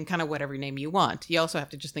around having kind of whatever name you want. You also have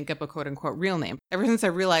to just think up a quote-unquote real name. Ever since I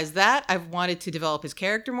realized that, I've wanted to develop his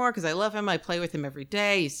character more because I love him. I play with him every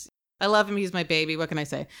day. I love him. He's my baby. What can I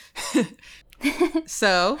say?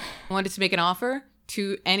 So I wanted to make an offer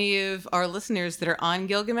to any of our listeners that are on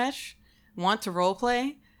Gilgamesh, want to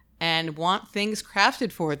roleplay, and want things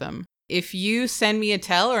crafted for them. If you send me a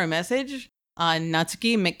tell or a message on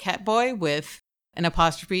Natsuki McCatboy with an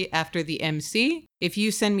apostrophe after the MC, if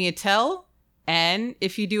you send me a tell, and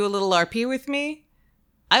if you do a little RP with me,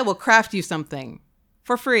 I will craft you something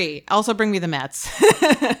for free. Also bring me the mats.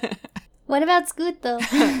 What about Scoot, though?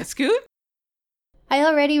 Scoot? I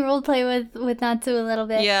already roleplay with Natsu a little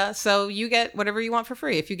bit. Yeah, so you get whatever you want for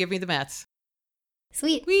free if you give me the mats.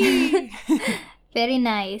 Sweet. Whee! Very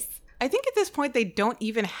nice. I think at this point they don't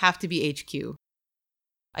even have to be HQ.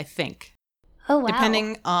 I think. Oh, wow.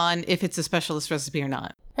 Depending on if it's a specialist recipe or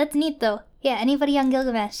not. That's neat, though. Yeah, anybody on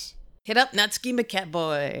Gilgamesh. Hit up Natsuki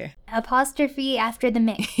McCatboy. Apostrophe after the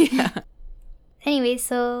mix. Yeah. Anyway,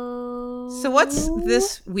 so what's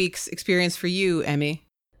this week's experience for you, Emmy?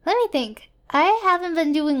 Let me think. I haven't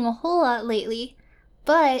been doing a whole lot lately,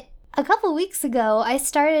 but a couple weeks ago I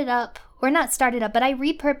but I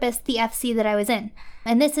repurposed the FC that I was in.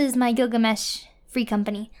 And this is my Gilgamesh free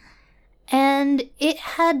company. And it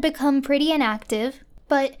had become pretty inactive,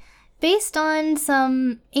 but based on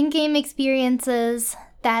some in-game experiences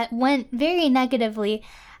that went very negatively,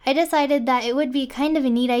 I decided that it would be kind of a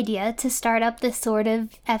neat idea to start up this sort of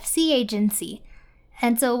FC agency.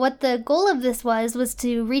 And so what the goal of this was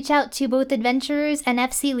to reach out to both adventurers and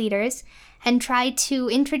FC leaders and try to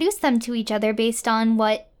introduce them to each other based on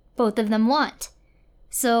what both of them want.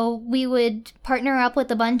 So we would partner up with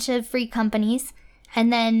a bunch of free companies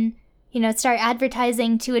and then, start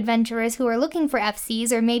advertising to adventurers who are looking for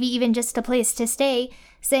FCs or maybe even just a place to stay,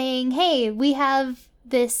 saying, hey, we have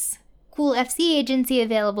this cool FC agency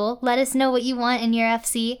available. Let us know what you want in your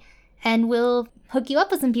FC and we'll hook you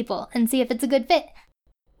up with some people and see if it's a good fit.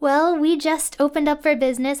 Well, we just opened up for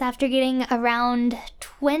business after getting around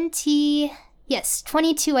 22,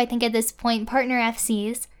 I think at this point, partner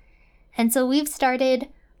FCs. And so we've started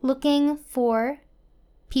looking for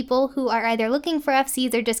people who are either looking for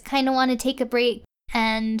FCs or just kind of want to take a break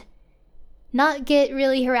and not get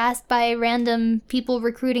really harassed by random people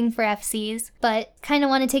recruiting for FCs, but kind of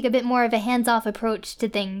want to take a bit more of a hands-off approach to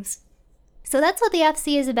things. So that's what the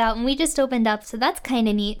FC is about, and we just opened up, so that's kind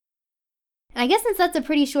of neat. And I guess since that's a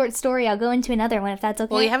pretty short story, I'll go into another one if that's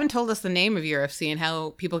okay. Well, you haven't told us the name of your FC and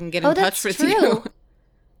how people can get in touch with you.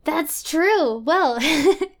 That's true. Well,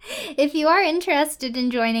 if you are interested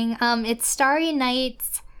in joining, it's Starry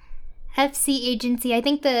Nights FC Agency. I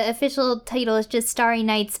think the official title is just Starry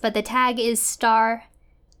Nights, but the tag is Star,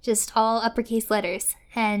 just all uppercase letters.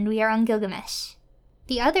 And we are on Gilgamesh.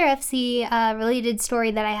 The other FC related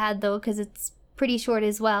story that I had, though, because it's pretty short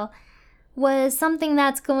as well, was something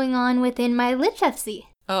that's going on within my Lich FC.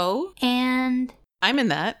 Oh? And I'm in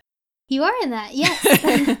that. You are in that, yes.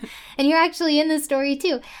 And you're actually in the story,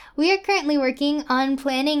 too. We are currently working on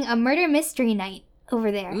planning a murder mystery night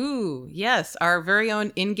over there. Ooh, yes. Our very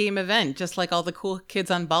own in-game event, just like all the cool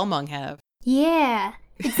kids on Balmung have. Yeah.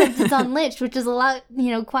 Except it's on Lich, which is a lot,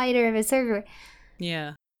 quieter of a server.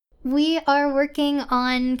 Yeah. We are working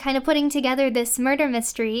on kind of putting together this murder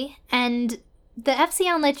mystery, and the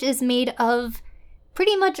FC on Lich is made of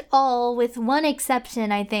pretty much all, with one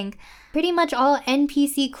exception, I think, pretty much all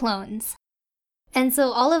NPC clones. And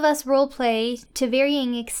so all of us roleplay to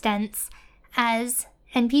varying extents as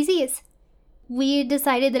NPCs. We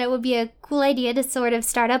decided that it would be a cool idea to sort of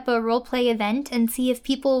start up a roleplay event and see if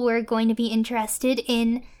people were going to be interested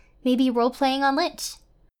in maybe roleplaying on Lich.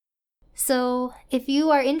 So if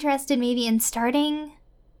you are interested maybe in starting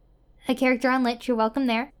a character on Lich, you're welcome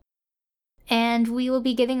there. And we will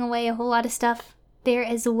be giving away a whole lot of stuff there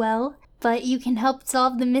as well. But you can help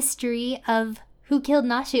solve the mystery of who killed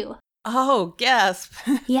Nashu. Oh, gasp.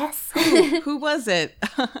 Yes. Who was it?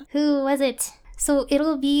 Who was it? So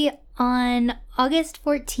it'll be on August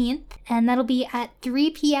 14th, and that'll be at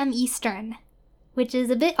 3 p.m. Eastern, which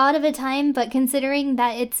is a bit odd of a time, but considering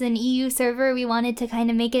that it's an EU server, we wanted to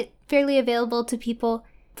kind of make it fairly available to people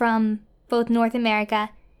from both North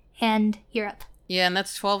America and Europe. Yeah, and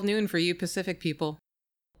that's 12 noon for you Pacific people.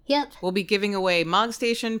 Yep. We'll be giving away Mog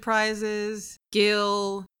Station prizes,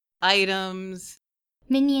 Gil, items.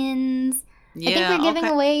 Minions. Yeah, I think we're giving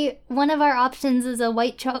away, one of our options is a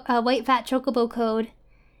white fat chocobo code,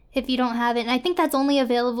 if you don't have it. And I think that's only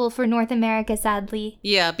available for North America, sadly.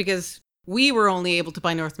 Yeah, because we were only able to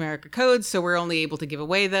buy North America codes, so we're only able to give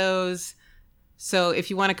away those. So if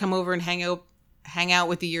you want to come over and hang out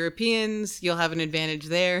with the Europeans, you'll have an advantage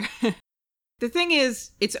there. The thing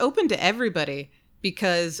is, it's open to everybody,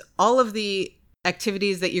 because all of the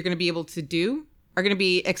activities that you're going to be able to do are going to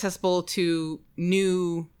be accessible to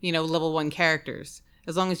new, level 1 characters.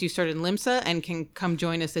 As long as you start in Limsa and can come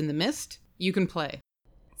join us in the Mist, you can play.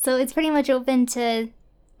 So it's pretty much open to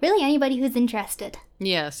really anybody who's interested.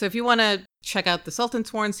 Yeah, so if you want to check out the Sultan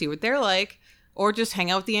Sworn, see what they're like, or just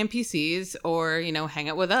hang out with the NPCs, or, hang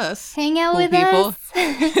out with us. Hang out cool with people.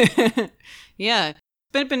 us. Yeah,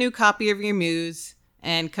 spin up a new copy of your Muse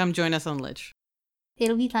and come join us on Lich.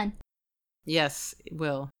 It'll be fun. Yes, it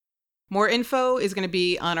will. More info is going to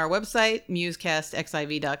be on our website,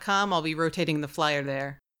 musecastxiv.com. I'll be rotating the flyer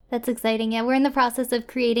there. That's exciting. Yeah, we're in the process of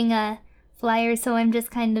creating a flyer, so I'm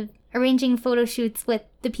just kind of arranging photo shoots with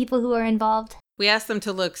the people who are involved. We asked them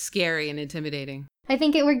to look scary and intimidating. I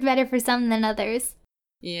think it worked better for some than others.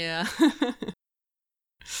 Yeah.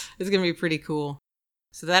 It's going to be pretty cool.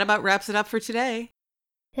 So that about wraps it up for today.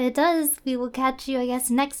 It does. We will catch you, I guess,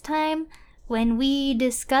 next time when we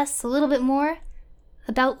discuss a little bit more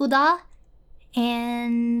about Uda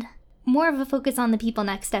and more of a focus on the people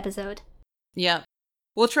next episode. Yeah.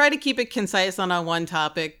 We'll try to keep it concise on our one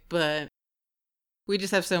topic, but we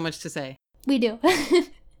just have so much to say. We do.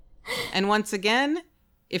 And once again,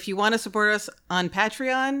 if you want to support us on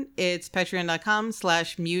Patreon, it's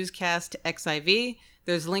patreon.com/musecastxiv.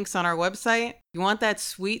 There's links on our website. If you want that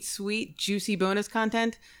sweet, sweet, juicy bonus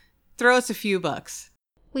content, throw us a few bucks.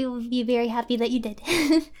 We will be very happy that you did.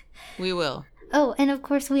 We will. Oh, and of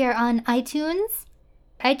course we are on iTunes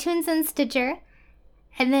and Stitcher.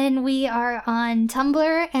 And then we are on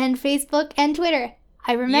Tumblr and Facebook and Twitter.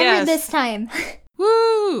 I remembered this time.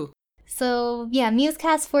 Woo! So, yeah,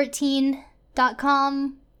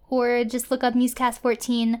 musecast14.com, or just look up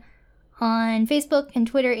musecast14 on Facebook, and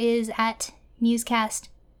Twitter is at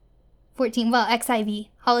musecast14. Well, XIV.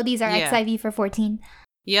 All of these are XIV for 14.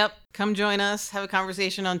 Yep. Come join us. Have a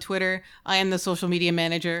conversation on Twitter. I am the social media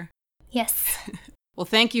manager. Yes. Well,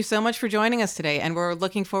 thank you so much for joining us today, and we're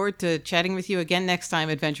looking forward to chatting with you again next time,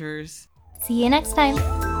 adventurers. See you next time.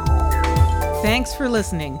 Thanks for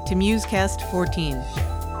listening to Musecast 14.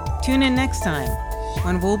 Tune in next time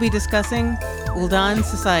when we'll be discussing Ul'Dan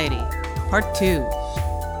Society, Part 2.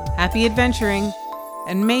 Happy adventuring,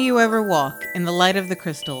 and may you ever walk in the light of the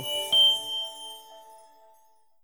crystal.